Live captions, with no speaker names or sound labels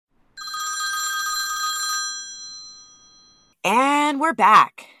And we're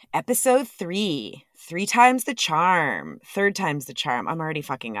back. Episode 3. 3 times the charm. Third time's the charm. I'm already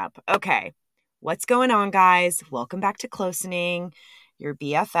fucking up. Okay. What's going on, guys? Welcome back to Closening. Your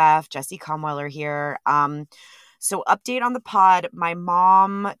BFF, Jessie Comweller here. So update on the pod. My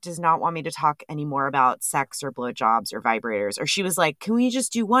mom does not want me to talk anymore about sex or blowjobs or vibrators. Or she was like, can we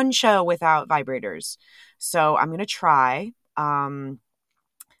just do one show without vibrators? So I'm going to try. I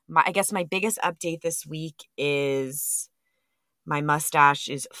guess my biggest update this week is my mustache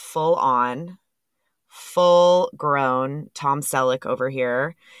is full on, full grown Tom Selleck over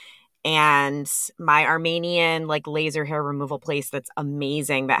here. And my Armenian laser hair removal place that's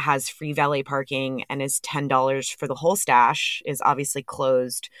amazing, that has free valet parking and is $10 for the whole stash, is obviously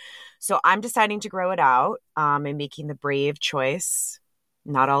closed. So I'm deciding to grow it out and making the brave choice.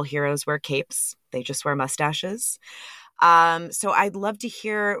 Not all heroes wear capes. They just wear mustaches. So I'd love to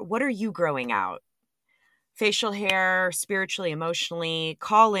hear, what are you growing out? Facial hair, spiritually, emotionally,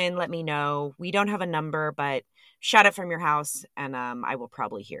 call in, let me know. We don't have a number, but shout it from your house and I will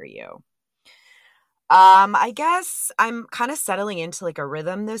probably hear you. I guess I'm kind of settling into a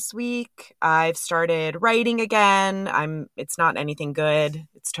rhythm this week. I've started writing again. It's not anything good.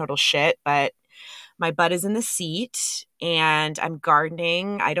 It's total shit, but my butt is in the seat and I'm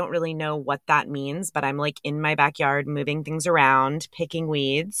gardening. I don't really know what that means, but I'm in my backyard moving things around, picking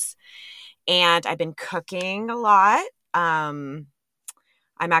weeds. And I've been cooking a lot. I'm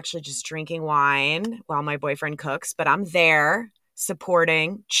actually just drinking wine while my boyfriend cooks, but I'm there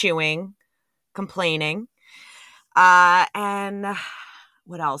supporting, chewing, complaining. And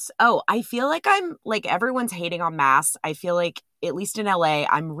what else? Oh, I feel like I'm everyone's hating on masks. I feel like, at least in LA,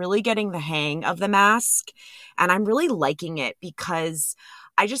 I'm really getting the hang of the mask and I'm really liking it because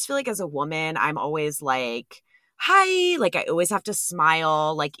I just feel like as a woman, I'm always hi, I always have to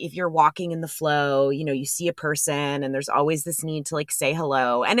smile. If you're walking in the flow, you see a person and there's always this need to say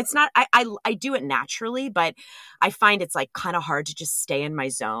hello. And it's not, I do it naturally, but I find it's kind of hard to just stay in my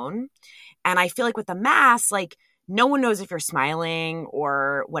zone. And I feel like with the mask, no one knows if you're smiling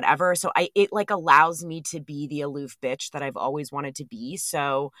or whatever. So it allows me to be the aloof bitch that I've always wanted to be.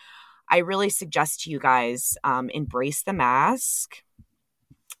 So I really suggest to you guys, embrace the mask.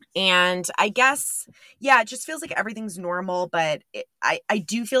 And I guess, yeah, it just feels like everything's normal, but I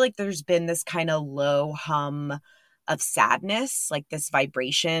do feel like there's been this kind of low hum of sadness, this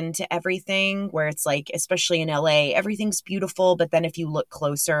vibration to everything where it's especially in LA, everything's beautiful. But then if you look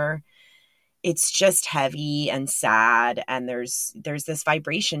closer, it's just heavy and sad. And there's this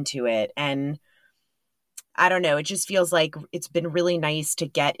vibration to it. And I don't know. It just feels like it's been really nice to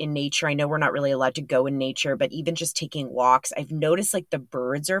get in nature. I know we're not really allowed to go in nature, but even just taking walks, I've noticed the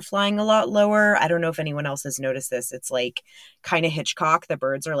birds are flying a lot lower. I don't know if anyone else has noticed this. It's kind of Hitchcock. The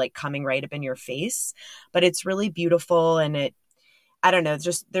birds are coming right up in your face, but it's really beautiful. And I don't know,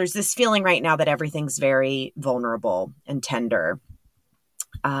 there's this feeling right now that everything's very vulnerable and tender.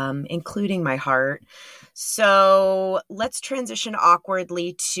 Including my heart. So let's transition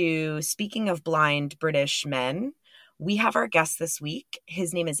awkwardly to, speaking of blind British men, we have our guest this week.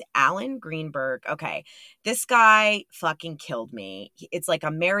 His name is Alan Greenberg. Okay, this guy fucking killed me. It's like a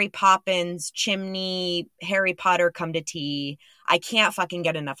Mary Poppins, chimney, Harry Potter come to tea. I can't fucking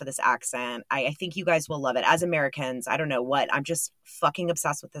get enough of this accent. I think you guys will love it. As Americans, I don't know what, I'm just fucking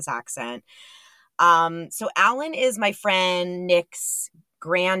obsessed with this accent. So Alan is my friend Nick's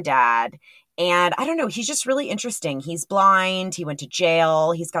granddad. And I don't know, he's just really interesting. He's blind. He went to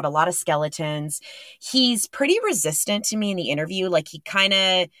jail. He's got a lot of skeletons. He's pretty resistant to me in the interview. He kind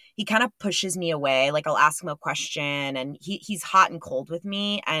of pushes me away. I'll ask him a question and he's hot and cold with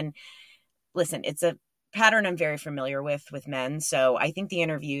me. And listen, it's a pattern I'm very familiar with men. So I think the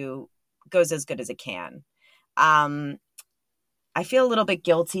interview goes as good as it can. I feel a little bit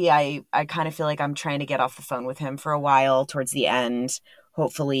guilty. I kind of feel like I'm trying to get off the phone with him for a while towards the end.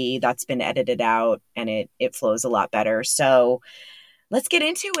 Hopefully that's been edited out and it flows a lot better. So let's get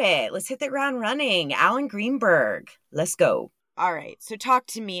into it. Let's hit the ground running. Alan Greenberg, let's go. All right. So talk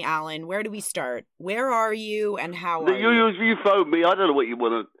to me, Alan. Where do we start? Where are you and how are you? You phoned me. I don't know what you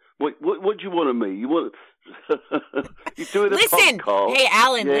want to. What do you want of me? You want? You're doing a podcast. Hey,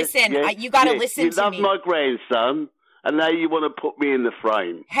 Alan, listen. You got to listen to me. You love my grandson. And now you want to put me in the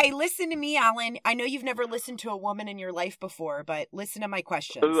frame. Hey, listen to me, Alan. I know you've never listened to a woman in your life before, but listen to my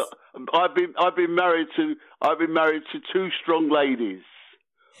questions. I've been married to two strong ladies.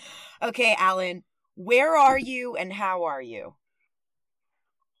 Okay, Alan, where are you and how are you?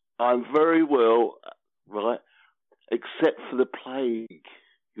 I'm very well, right? Except for the plague.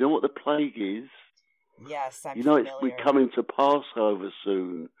 You know what the plague is? Yes, I'm familiar. We're coming to Passover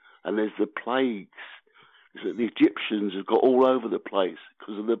soon, and there's the plagues. is that the Egyptians have got all over the place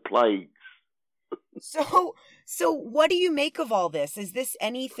because of the plagues. So what do you make of all this? Is this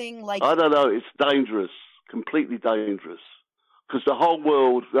anything like... I don't know. It's dangerous, completely dangerous. Because the whole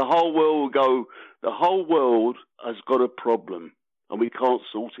world has got a problem, and we can't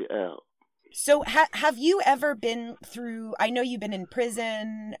sort it out. So have you ever been through... I know you've been in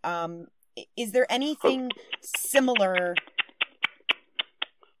prison. Is there anything similar...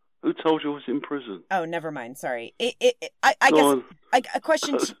 Who told you I was in prison? Oh, never mind. Sorry. I guess a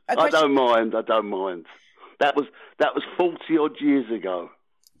question. I don't mind. That was 40 odd years ago.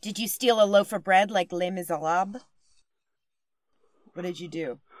 Did you steal a loaf of bread like Les Miserables? What did you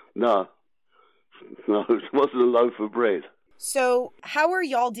do? No, it wasn't a loaf of bread. So, how are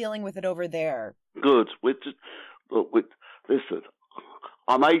y'all dealing with it over there? Good. Listen,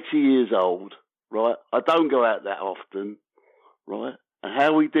 I'm 80 years old, right? I don't go out that often, right? And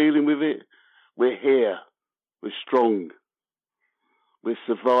how are we dealing with it? We're here. We're strong. We're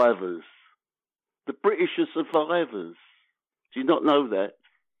survivors. The British are survivors. Do you not know that?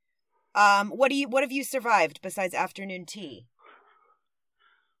 What have you survived besides afternoon tea?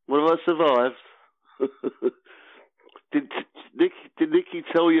 What have I survived? Did Nicky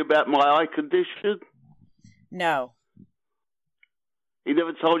tell you about my eye condition? No. He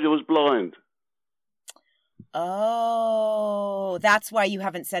never told you I was blind. Oh, that's why you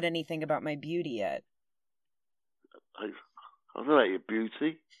haven't said anything about my beauty yet. I don't know your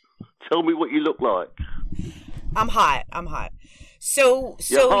beauty. Tell me what you look like. I'm hot. So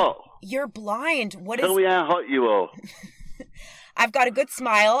you're hot. You're blind. Tell me how hot you are. I've got a good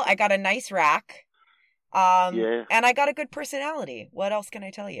smile. I got a nice rack. Yeah. And I got a good personality. What else can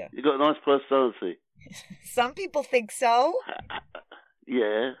I tell you? You got a nice personality. Some people think so.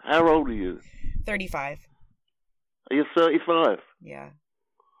 Yeah. How old are you? 35. Are you 35? Yeah.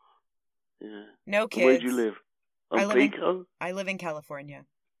 Yeah. No kids. Where do you live? Pico? I live in California.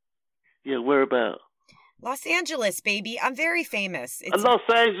 Yeah, whereabout? Los Angeles, baby. I'm very famous. And Los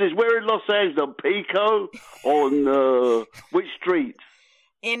Angeles? Where in Los Angeles? On Pico? On which street?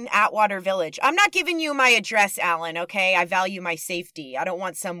 In Atwater Village. I'm not giving you my address, Alan, okay? I value my safety. I don't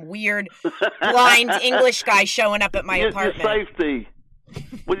want some weird, blind English guy showing up at my apartment. Your safety?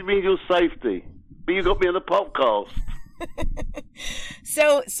 What do you mean your safety? But you got me on the podcast.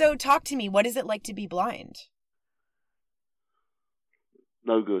 So talk to me. What is it like to be blind?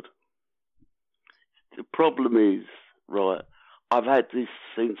 No good. The problem is, right, I've had this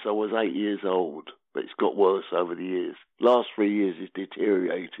since I was 8 years old, but it's got worse over the years. Last 3 years it's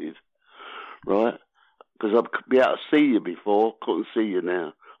deteriorated, right? Because I've been able to see you before, couldn't see you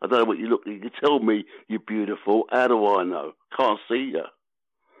now. I don't know what you look like. You can tell me you're beautiful. How do I know? Can't see you.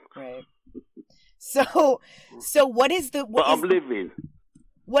 Right. So what is the... I'm living.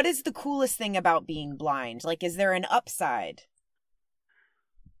 What is the coolest thing about being blind? Like, is there an upside?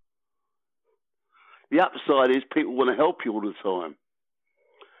 The upside is people want to help you all the time.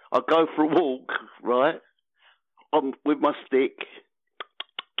 I go for a walk, right? I'm with my stick.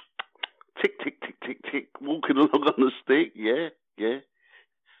 Tick, tick, tick, tick, tick. Walking along on the stick, yeah.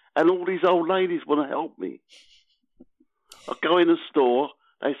 And all these old ladies want to help me. I go in the store.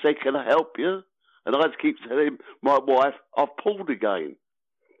 They say, can I help you? And I keep telling my wife, I've pulled again.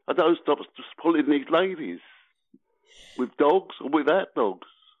 I don't stop just pulling these ladies. With dogs or without dogs.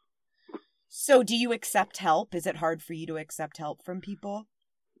 So do you accept help? Is it hard for you to accept help from people?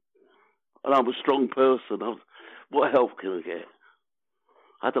 And I'm a strong person. What help can I get?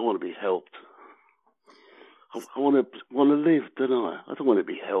 I don't want to be helped. I want to live, don't I? I don't want to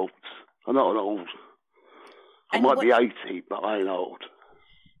be helped. I'm not old. I might be 80, but I ain't old.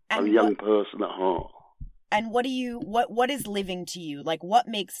 I'm a young person at heart. And what is living to you? Like, what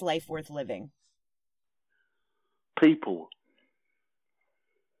makes life worth living? People.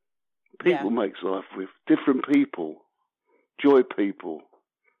 People makes life with different people. Enjoy people.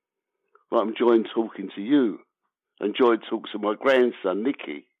 Like I'm enjoying talking to you. Enjoyed talking to my grandson,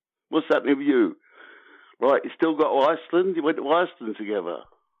 Nicky. What's happening with you? Right, you still got Iceland? You went to Iceland together.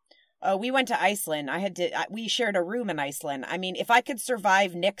 Oh, we went to Iceland. We shared a room in Iceland. I mean, if I could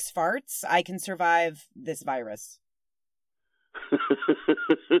survive Nick's farts, I can survive this virus.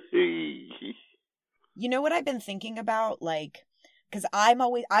 You know what I've been thinking about? Like, because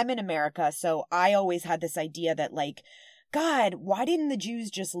I'm in America, so I always had this idea that, like, God, why didn't the Jews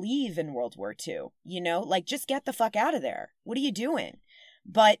just leave in World War II? You know, like, just get the fuck out of there. What are you doing?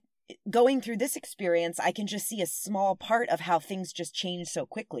 But going through this experience, I can just see a small part of how things just change so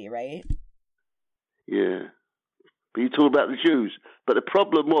quickly, right? Yeah. But you talk about the Jews. But the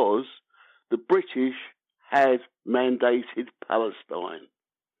problem was the British had mandated Palestine.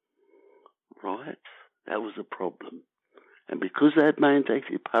 Right? That was the problem. And because they had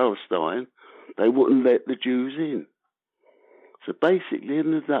mandated Palestine, they wouldn't let the Jews in. So basically,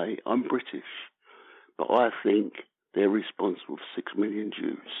 in the day, I'm British, but I think they're responsible for 6 million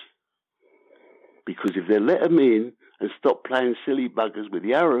Jews. Because if they let them in and stop playing silly buggers with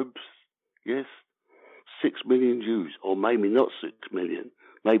the Arabs, yes, 6 million Jews, or maybe not 6 million,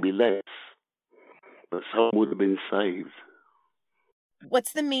 maybe less, but some would have been saved.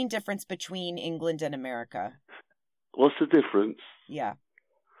 What's the main difference between England and America? What's the difference? Yeah.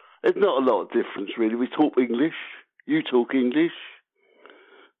 There's not a lot of difference, really. We talk English. You talk English.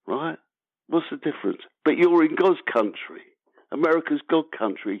 Right? What's the difference? But you're in God's country. America's God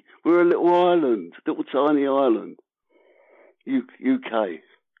country. We're a little island, little tiny island. UK.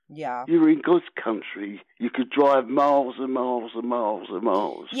 Yeah. You're in God's country. You could drive miles and miles and miles and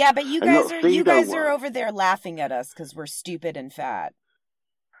miles. Yeah, but you guys are over there laughing at us because we're stupid and fat.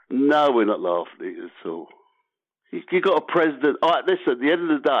 No, we're not laughing at you at all. You got a president. All right, listen, at the end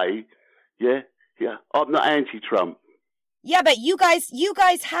of the day, yeah, I'm not anti-Trump. Yeah, but you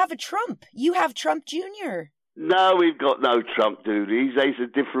guys have a Trump. You have Trump Jr. No, we've got no Trump, dude. He's a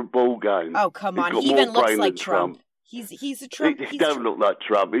different ball game. Oh, come on. He even looks like Trump. He's a Trump. He don't look like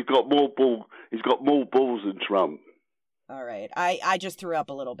Trump. He's got more balls than Trump. All right. I just threw up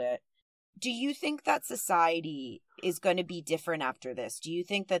a little bit. Do you think that society is going to be different after this? Do you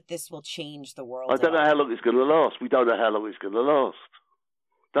think that this will change the world? I don't know how long it's going to last. We don't know how long it's going to last.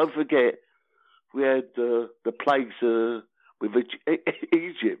 Don't forget, we had the plagues with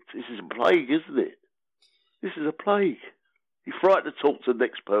Egypt. This is a plague, isn't it? This is a plague. You're frightened to talk to the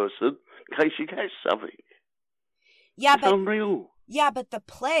next person in case you catch something. Yeah, it's unreal. Yeah, but the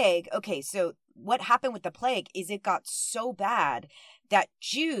plague, okay, so what happened with the plague is it got so bad that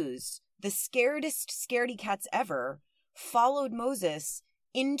Jews, the scaredest scaredy cats ever, followed Moses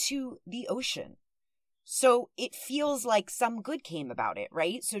into the ocean. So it feels like some good came about it,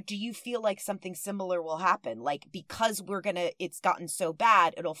 right? So do you feel like something similar will happen? Like because it's gotten so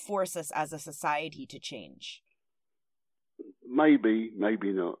bad, it'll force us as a society to change. Maybe,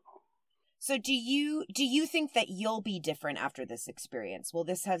 maybe not. So do you think that you'll be different after this experience? Will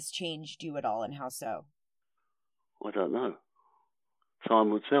this have changed you at all, and how so? I don't know. Time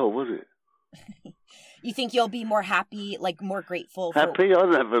will tell, won't it? You think you'll be more happy, like more grateful? Happy? I'll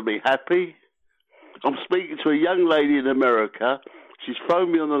never be happy. I'm speaking to a young lady in America. She's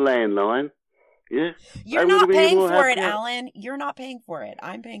phoned me on the landline. Yeah? You're not paying for it, Alan. You're not paying for it.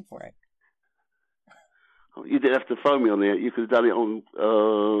 I'm paying for it. You didn't have to phone me on there. You could have done it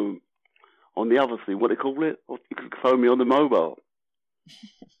on the other thing. What do they call it? You could phone me on the mobile.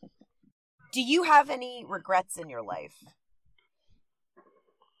 Do you have any regrets in your life?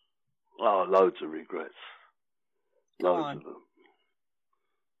 Oh, loads of regrets. Go Loads on. of them.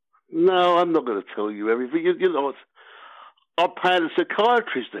 No, I'm not going to tell you everything. You know, I'm paying a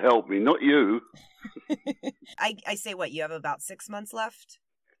psychiatrist to help me, not you. I say what, you have about 6 months left?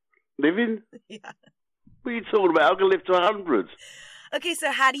 Living? Yeah. What are you talking about? I'm going to live to 100. Okay,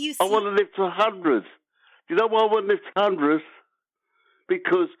 so how do you see... I want to live to 100. Do you know why I want to live to 100?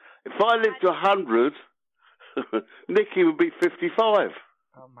 Because if I live to 100, Nikki would be 55.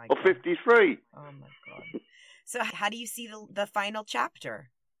 Oh my God. Or 53. Oh my God. So how do you see the final chapter?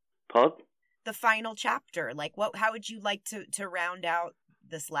 Pardon? The final chapter. Like, how would you like to round out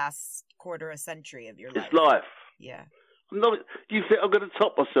this last quarter a century of your life? This life? Yeah. Do you think I'm going to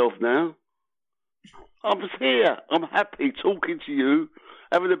top myself now? I'm just here. I'm happy talking to you,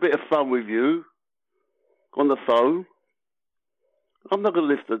 having a bit of fun with you on the phone. I'm not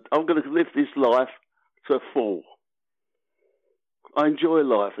going to I'm going to live this life to full. I enjoy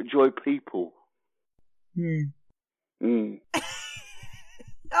life, enjoy people. I'm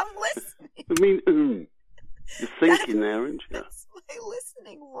listening. I mean, you're thinking there, aren't you? That's my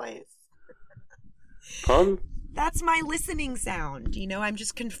listening voice. Pardon? That's my listening sound. You know, I'm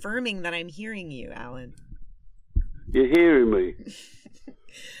just confirming that I'm hearing you, Alan. You're hearing me.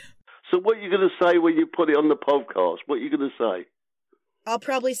 So what are you going to say when you put it on the podcast? What are you going to say? I'll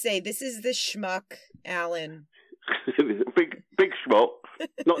probably say, this is the schmuck, Alan. big schmuck,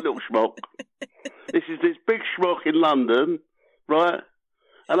 not little schmuck. This is this big schmuck in London, right?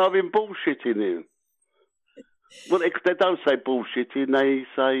 And I've been bullshitting him. Well, they don't say bullshitting, they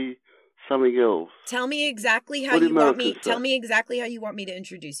say something else. Tell me exactly how you want me. Tell me exactly how you want me to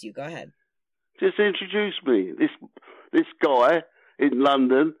introduce you. Go ahead. Just introduce me. This guy in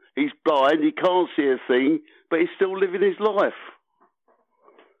London, he's blind, he can't see a thing, but he's still living his life.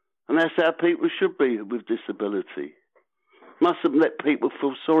 And that's how people should be with disability. Mustn't let people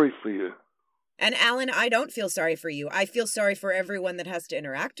feel sorry for you. And Alan, I don't feel sorry for you. I feel sorry for everyone that has to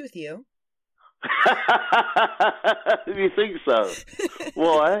interact with you. You think so?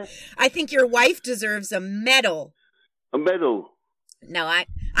 Why? I think your wife deserves a medal. A medal? No,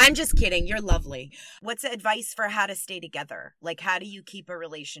 I'm just kidding. You're lovely. What's advice for how to stay together? Like, how do you keep a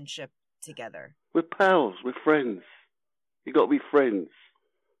relationship together? We're pals. We're friends. You got to be friends.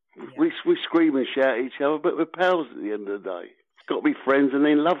 Yeah. We scream and shout at each other, but we're pals at the end of the day. It's got to be friends, and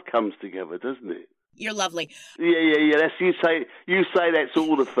then love comes together, doesn't it? You're lovely. Yeah. That's you say that to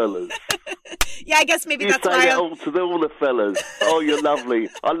all the fellas. Yeah, I guess maybe that's why. You say that all the fellas. Oh, you're lovely.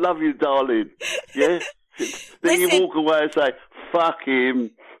 I love you, darling. Yeah. Then you walk away and say, "Fuck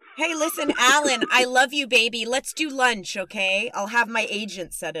him." Hey, listen, Alan, I love you, baby. Let's do lunch, okay? I'll have my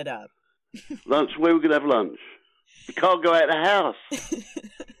agent set it up. Lunch? Where are we gonna have lunch? You can't go out of the house.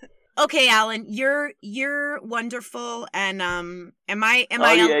 Okay, Alan, you're wonderful, and am I?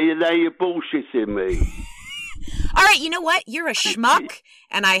 Yeah, now you're bullshitting me. All right, you know what? You're a schmuck,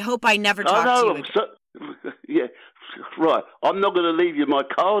 and I hope I never talk to you again. Yeah, right. I'm not going to leave you my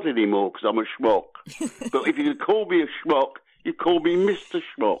card anymore because I'm a schmuck. But if you call me a schmuck, you call me Mr.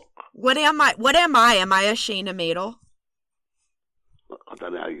 Schmuck. What am I? Am I a Shayna Madel? I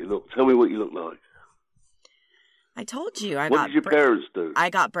don't know how you look. Tell me what you look like. I told you. What did your parents do? I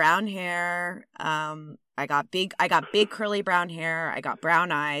got brown hair. I got big curly brown hair. I got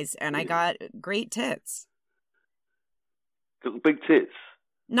brown eyes, and I got great tits. Got big tits.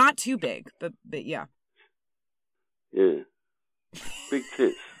 Not too big, but yeah. Yeah. Big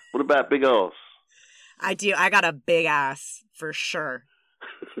tits. What about big ass? I do. I got a big ass for sure.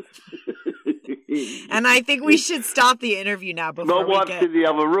 And I think we should stop the interview now before my wife's in the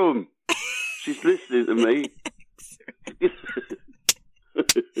other room. She's listening to me.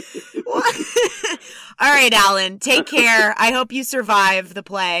 All right, Alan. Take care. I hope you survive the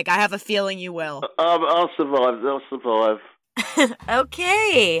plague. I have a feeling you will. I'll survive.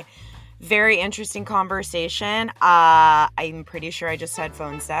 Okay. Very interesting conversation. I'm pretty sure I just had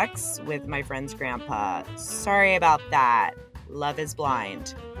phone sex with my friend's grandpa. Sorry about that. Love is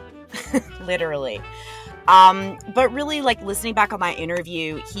blind. Literally. But really, like, listening back on my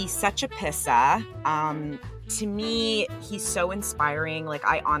interview, he's such a pissa. To me, he's so inspiring. Like,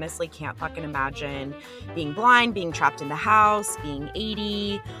 I honestly can't fucking imagine being blind, being trapped in the house, being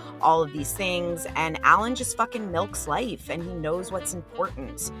 80, all of these things. And Alan just fucking milks life, and he knows what's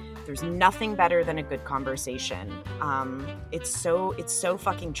important. There's nothing better than a good conversation. It's so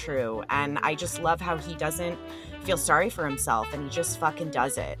fucking true. And I just love how he doesn't feel sorry for himself, and he just fucking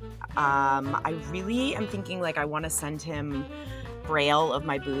does it. I really am thinking, like, I want to send him braille of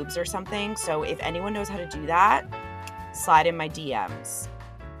my boobs or something. So if anyone knows how to do that, slide in my DMs.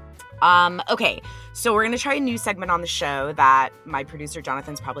 Okay, so we're going to try a new segment on the show that my producer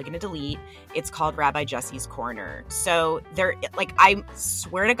Jonathan's probably going to delete. It's called Rabbi Jesse's Corner. So I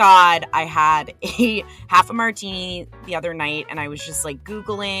swear to God, I had a half a martini the other night, and I was just like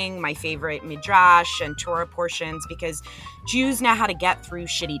Googling my favorite midrash and Torah portions, because Jews know how to get through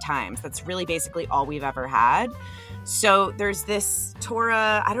shitty times. That's really basically all we've ever had. So there's this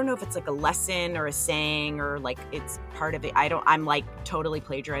Torah, I don't know if it's like a lesson or a saying or like it's part of it. I'm like totally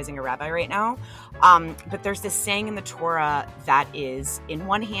plagiarizing a rabbi right now. But there's this saying in the Torah that is, in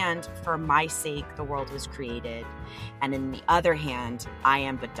one hand, for my sake, the world was created. And in the other hand, I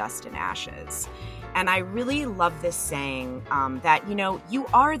am but dust and ashes. And I really love this saying that, you know, you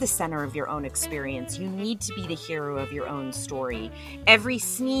are the center of your own experience. You need to be the hero of your own story. Every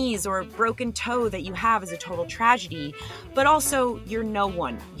sneeze or broken toe that you have is a total tragedy, but also you're no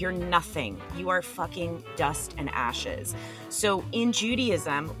one. You're nothing. You are fucking dust and ashes. So in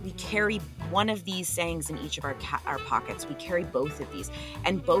Judaism, we carry one of these sayings in each of our pockets. We carry both of these,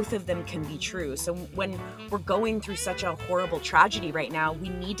 and both of them can be true. So when we're going through such a horrible tragedy right now, we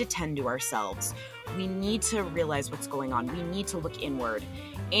need to tend to ourselves. We need to realize what's going on. We need to look inward.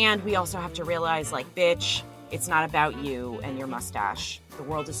 And we also have to realize, like, bitch, it's not about you and your mustache. The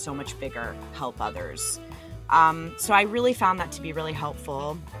world is so much bigger. Help others. So I really found that to be really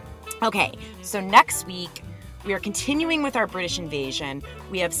helpful. Okay, so next week, we are continuing with our British invasion.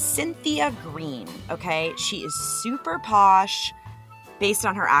 We have Cynthia Green, okay? She is super posh, based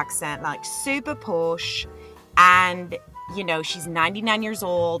on her accent, like super posh. And you know, she's 99 years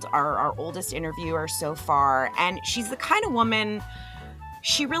old, our oldest interviewer so far. And she's the kind of woman,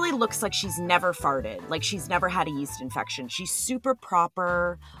 she really looks like she's never farted. Like she's never had a yeast infection. She's super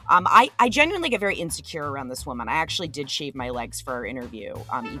proper. I genuinely get very insecure around this woman. I actually did shave my legs for our interview,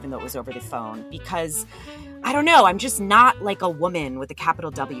 even though it was over the phone, because I don't know, I'm just not like a woman with a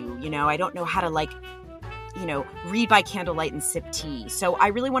capital W, you know? I don't know how to like, read by candlelight and sip tea. So I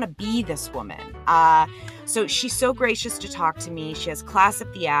really want to be this woman. So she's so gracious to talk to me. She has class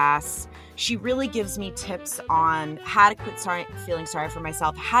up the ass. She really gives me tips on how to quit feeling sorry for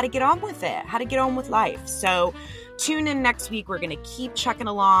myself, how to get on with it, how to get on with life. So tune in next week. We're going to keep chugging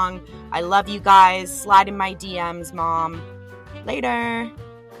along. I love you guys. Slide in my DMs, Mom. Later.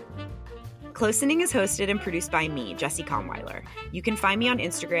 Closening is hosted and produced by me, Jessie Conweiler. You can find me on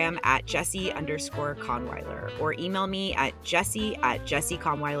Instagram at Jessie_Conweiler or email me at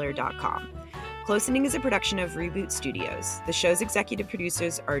Jessie@JessieConweiler.com. Closening is a production of Reboot Studios. The show's executive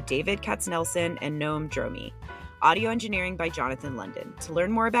producers are David Katznelson and Noam Dromi. Audio engineering by Jonathan London. To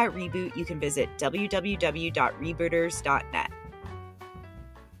learn more about Reboot, you can visit www.rebooters.net.